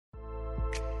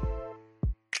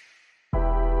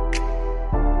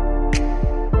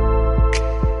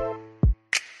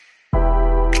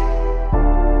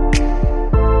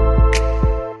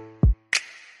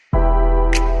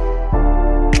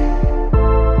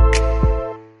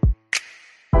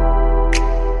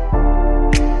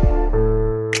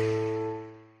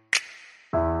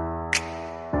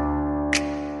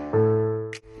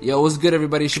Yo, what's good,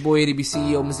 everybody? It's your boy ADB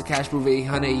CEO, Mr. Cash Proof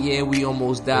 800. Yeah, we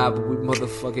almost died, but we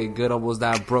motherfucking good. Almost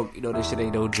died broke. You know, this shit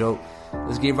ain't no joke.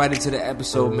 Let's get right into the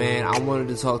episode, man. I wanted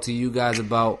to talk to you guys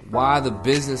about why the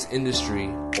business industry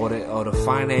or the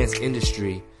finance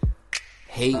industry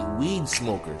hate weed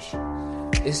smokers.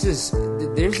 There's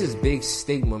this big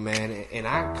stigma, man, and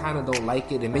I kind of don't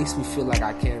like it. It makes me feel like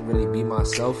I can't really be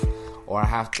myself, or I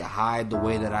have to hide the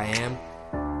way that I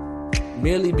am,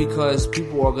 merely because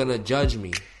people are gonna judge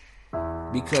me.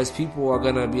 Because people are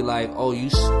gonna be like, oh, you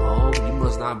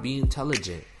must not be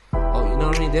intelligent. Oh, you know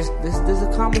what I mean? There's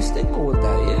a common stigma with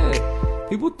that, yeah.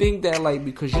 People think that, like,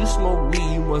 because you smoke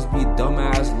weed, you must be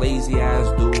dumbass, lazy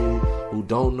ass dude who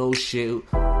don't know shit.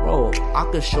 Bro, I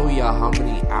could show y'all how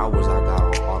many hours I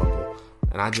got on Audible.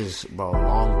 And I just,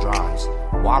 long drives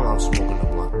while I'm smoking the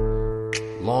blunt.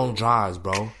 Long drives,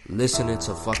 bro. Listening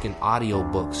to fucking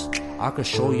audiobooks. I could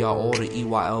show y'all all the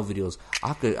EYL videos.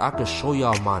 I could show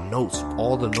y'all my notes.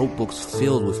 All the notebooks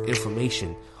filled with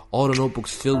information. All the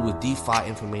notebooks filled with DeFi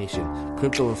information,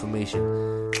 crypto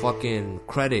information, fucking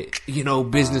credit,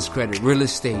 business credit, real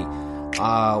estate.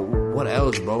 What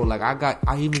else, bro? Like,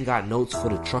 I even got notes for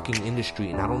the trucking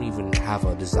industry, and I don't even have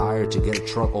a desire to get a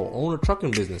truck or own a trucking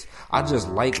business. I just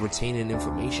like retaining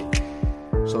information.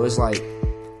 So it's like,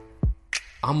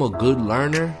 I'm a good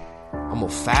learner. I'm a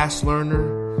fast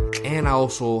learner. And I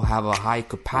also have a high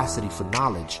capacity for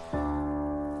knowledge.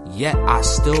 Yet I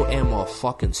still am a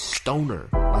fucking stoner.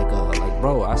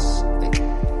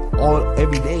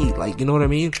 Every day. Like, you know what I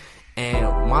mean? And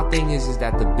my thing is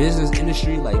that the business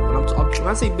industry, like, when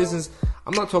I say business,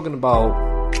 I'm not talking about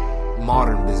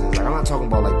modern business. Like, I'm not talking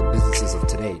about, like, the businesses of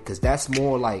today. Because that's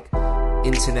more like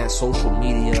internet, social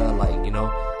media, like,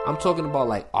 I'm talking about,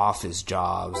 like, office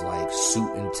jobs, like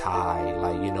suit and tie,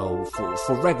 like,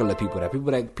 for regular people,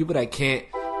 that can't,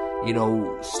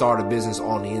 start a business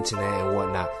on the internet and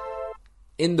whatnot.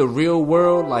 In the real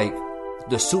world, like,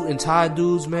 the suit and tie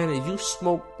dudes, man, if you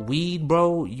smoke weed,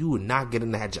 bro, you would not get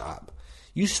in that job.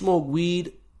 You smoke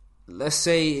weed, let's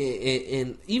say,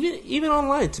 even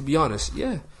online, to be honest,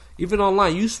 yeah. Even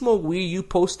online, you smoke weed, you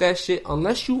post that shit,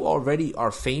 unless you already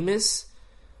are famous,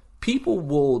 people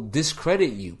will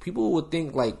discredit you. People will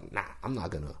think like, nah, I'm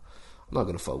not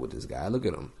gonna fuck with this guy. Look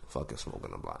at him fucking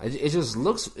smoking a blunt. It just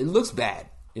looks bad.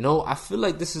 I feel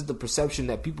like this is the perception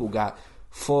that people got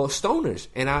for stoners,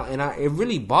 and it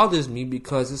really bothers me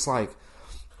because it's like,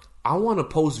 I want to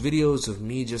post videos of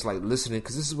me just like listening,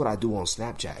 because this is what I do on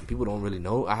Snapchat. People don't really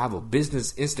know. I have a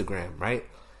business Instagram, right?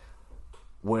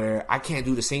 Where I can't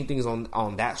do the same things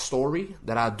on that story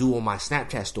that I do on my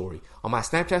Snapchat story. On my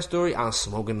Snapchat story, I'm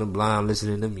smoking the blunt, I'm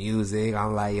listening to music.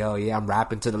 I'm like, yo, yeah, I'm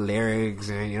rapping to the lyrics,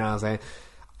 and you know what I'm saying?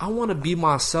 I want to be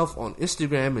myself on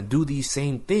Instagram and do these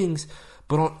same things.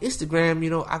 But on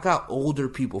Instagram, I got older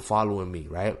people following me,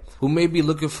 right? Who may be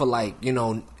looking for, like,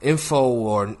 info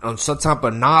or some type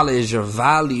of knowledge or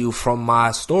value from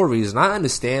my stories. And I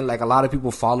understand, like, a lot of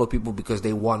people follow people because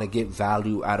they want to get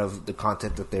value out of the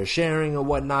content that they're sharing or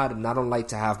whatnot. And I don't like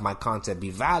to have my content be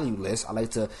valueless. I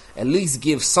like to at least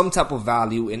give some type of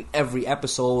value in every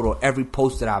episode or every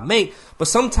post that I make. But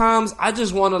sometimes I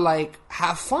just want to, like,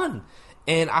 have fun.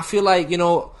 And I feel like,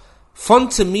 fun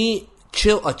to me,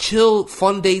 a chill,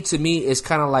 fun day to me is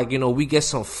kind of like, we get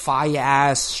some fire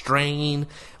ass strain.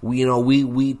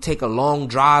 We take a long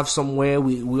drive somewhere.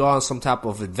 We are on some type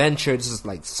of adventure. This is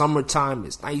like summertime.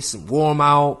 It's nice and warm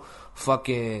out.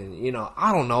 Fucking,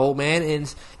 I don't know, man.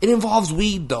 And it involves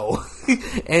weed though.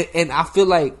 and I feel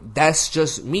like that's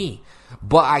just me.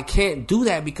 But I can't do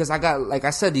that because I got, like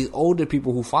I said, these older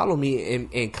people who follow me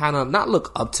and kind of not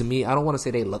look up to me. I don't want to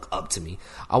say they look up to me.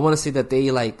 I want to say that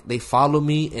they follow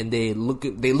me and they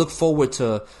look forward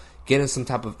to getting some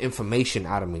type of information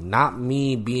out of me. Not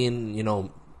me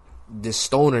being, this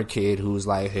stoner kid who's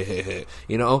like,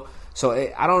 So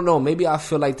I don't know. Maybe I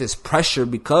feel like this pressure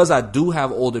because I do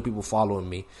have older people following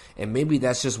me, and maybe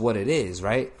that's just what it is,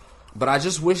 right? But I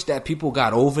just wish that people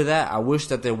got over that. I wish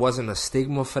that there wasn't a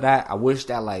stigma for that. I wish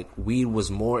that, like, weed was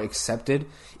more accepted,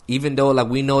 even though, like,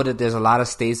 we know that there's a lot of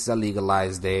states that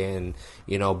legalize there, and,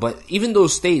 but even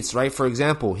those states, right? For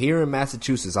example, here in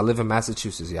Massachusetts, I live in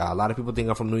Massachusetts, yeah. A lot of people think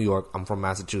I'm from New York. I'm from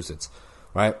Massachusetts,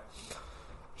 right?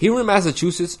 Here in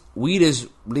Massachusetts, weed is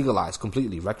legalized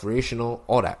completely, recreational,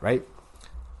 all that, right?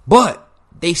 But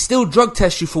they still drug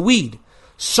test you for weed.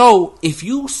 So if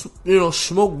you,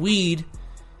 smoke weed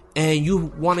and you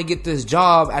want to get this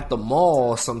job at the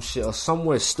mall or some shit or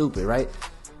somewhere stupid, right?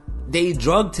 They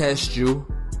drug test you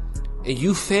and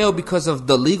you fail because of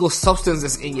the legal substance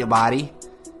that's in your body.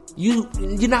 You're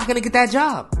not going to get that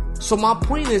job. So my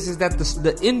point is that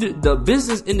the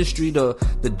business industry,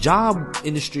 the job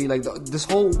industry, like this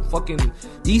whole fucking,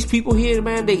 these people here,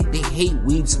 man, they hate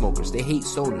weed smokers. They hate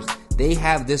stoners. They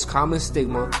have this common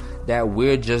stigma that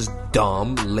we're just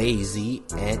dumb, lazy,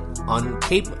 and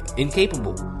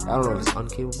incapable. I don't know if it's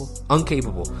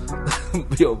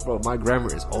uncapable. Yo, bro, my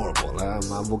grammar is horrible.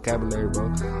 My vocabulary,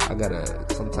 bro, I gotta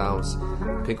sometimes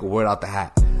pick a word out the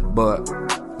hat. But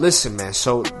listen, man,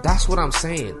 so that's what I'm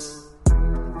saying.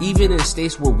 Even in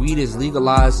states where weed is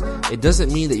legalized, it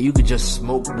doesn't mean that you could just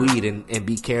smoke weed and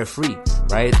be carefree,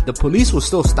 right? The police will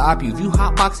still stop you. If you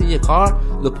hotbox in your car,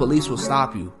 the police will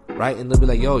stop you, right? And they'll be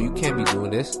like, yo, you can't be doing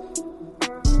this.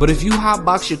 But if you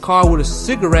hotbox your car with a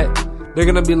cigarette, they're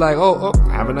gonna be like, oh,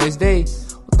 have a nice day.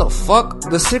 What the fuck?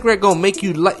 The cigarette gonna make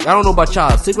you light. I don't know about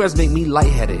y'all. Cigarettes make me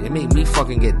lightheaded. It make me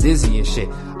fucking get dizzy and shit.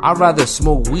 I'd rather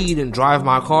smoke weed and drive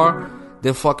my car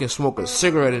than fucking smoke a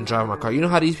cigarette and drive my car. You know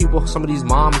how these people, some of these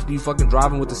moms be fucking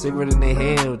driving with the cigarette in their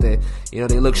hand, with the, you know,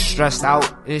 they look stressed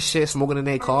out and shit, smoking in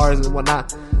their cars and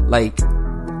whatnot. Like,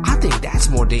 I think that's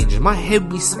more dangerous. My head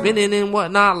be spinning and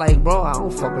whatnot. Like, bro, I don't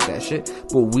fuck with that shit.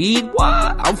 But weed,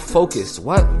 what? I'm focused.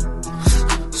 What?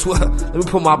 Let me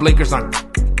put my blinkers on.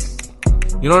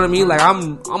 You know what I mean? Like,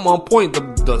 I'm on point.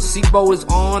 The seatbelt is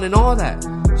on and all that.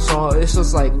 So it's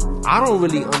just like, I don't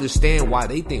really understand why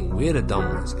they think we're the dumb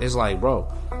ones. It's like, bro,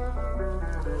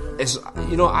 it's,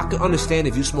 you know, I can understand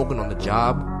if you smoking on the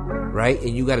job, right?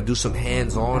 And you got to do some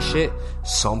hands-on shit.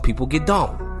 Some people get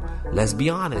dumb. Let's be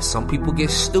honest. Some people get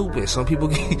stupid. Some people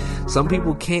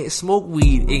can't smoke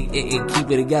weed and keep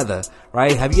it together,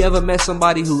 right? Have you ever met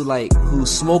somebody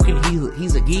who's smoking?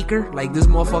 He's a geeker. Like, this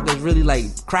motherfucker is really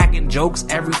like cracking jokes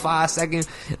every 5 seconds,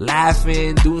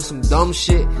 laughing, doing some dumb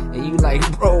shit, and you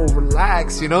like, bro,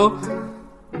 relax, you know?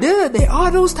 Yeah, there are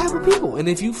those type of people. And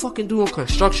if you fucking doing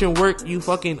construction work, you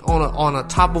fucking on a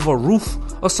top of a roof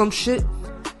or some shit,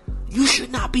 you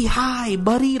should not be high,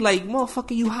 buddy. Like,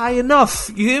 motherfucker, you high enough.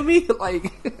 You hear me?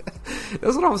 Like,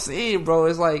 that's what I'm saying, bro.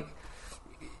 It's like,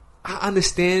 I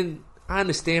understand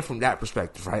from that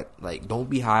perspective, right? Like, don't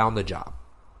be high on the job.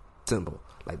 Simple.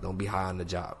 Like, don't be high on the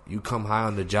job. You come high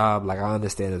on the job, like, I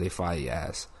understand that they fire your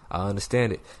ass. I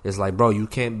understand it. It's like, bro, you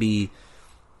can't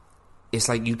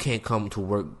come to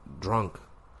work drunk.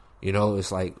 You know,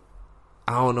 it's like,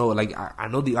 I don't know, like, I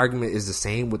know the argument is the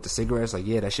same with the cigarettes. Like,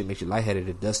 yeah, that shit makes you lightheaded.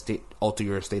 It does alter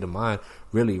your state of mind,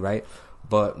 really, right?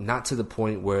 But not to the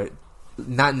point where,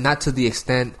 not to the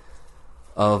extent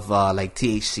of, like,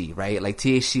 THC, right? Like,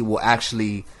 THC will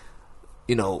actually,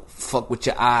 you know, fuck with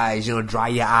your eyes, you know, dry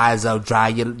your eyes up, dry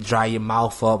your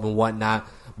mouth up and whatnot.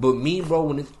 But me, bro,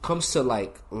 when it comes to,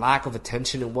 like, lack of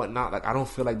attention and whatnot, like, I don't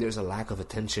feel like there's a lack of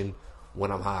attention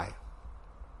when I'm high.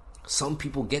 Some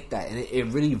people get that, and it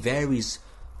really varies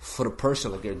for the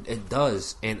person. Like, it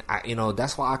does. And you know,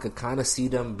 that's why I could kind of see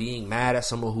them being mad at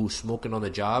someone who's smoking on the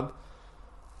job,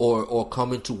 or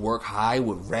coming to work high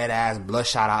with red ass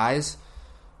bloodshot eyes.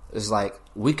 It's like,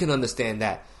 we can understand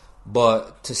that.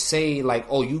 But to say like,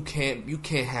 oh, you can't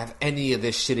have any of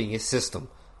this shit in your system,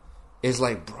 is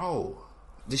like, bro,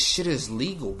 this shit is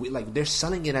legal. They're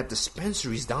selling it at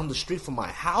dispensaries down the street from my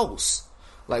house.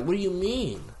 Like, what do you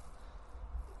mean?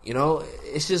 You know,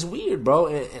 it's just weird, bro.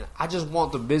 And I just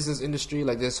want the business industry,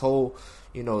 like this whole,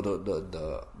 you know,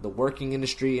 the working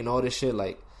industry and all this shit,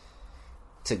 like,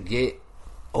 to get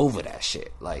over that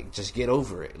shit. Like, just get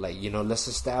over it. Like, you know, let's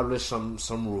establish some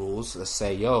rules. Let's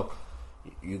say, yo,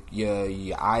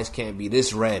 your eyes can't be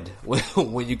this red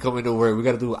when you come into work. We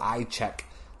got to do an eye check.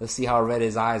 Let's see how red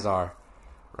his eyes are,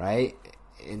 right?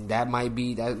 And that might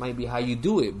be how you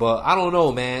do it. But I don't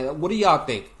know, man. What do y'all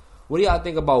think? What do y'all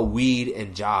think about weed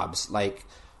and jobs? Like,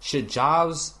 should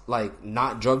jobs, like,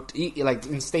 not like,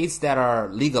 in states that are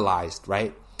legalized,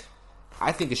 right?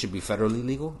 I think it should be federally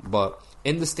legal. But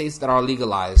in the states that are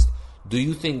legalized, do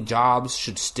you think jobs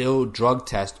should still drug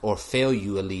test, or fail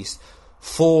you at least,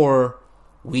 for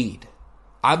weed?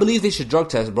 I believe they should drug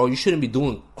test, bro. You shouldn't be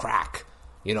doing crack.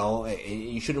 You know,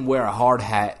 you shouldn't wear a hard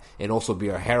hat and also be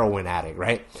a heroin addict,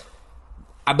 right?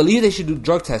 I believe they should do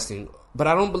drug testing. But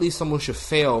I don't believe someone should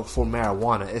fail for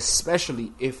marijuana,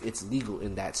 especially if it's legal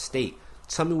in that state.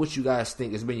 Tell me what you guys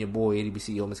think. It's been your boy,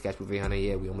 ADBC. You almost catch me, Vayana.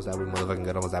 Yeah, we almost died. We motherfucking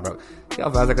good. Almost died, bro. Y'all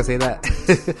felt like I say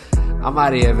that. I'm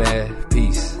out of here, man.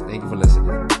 Peace. Thank you for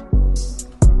listening.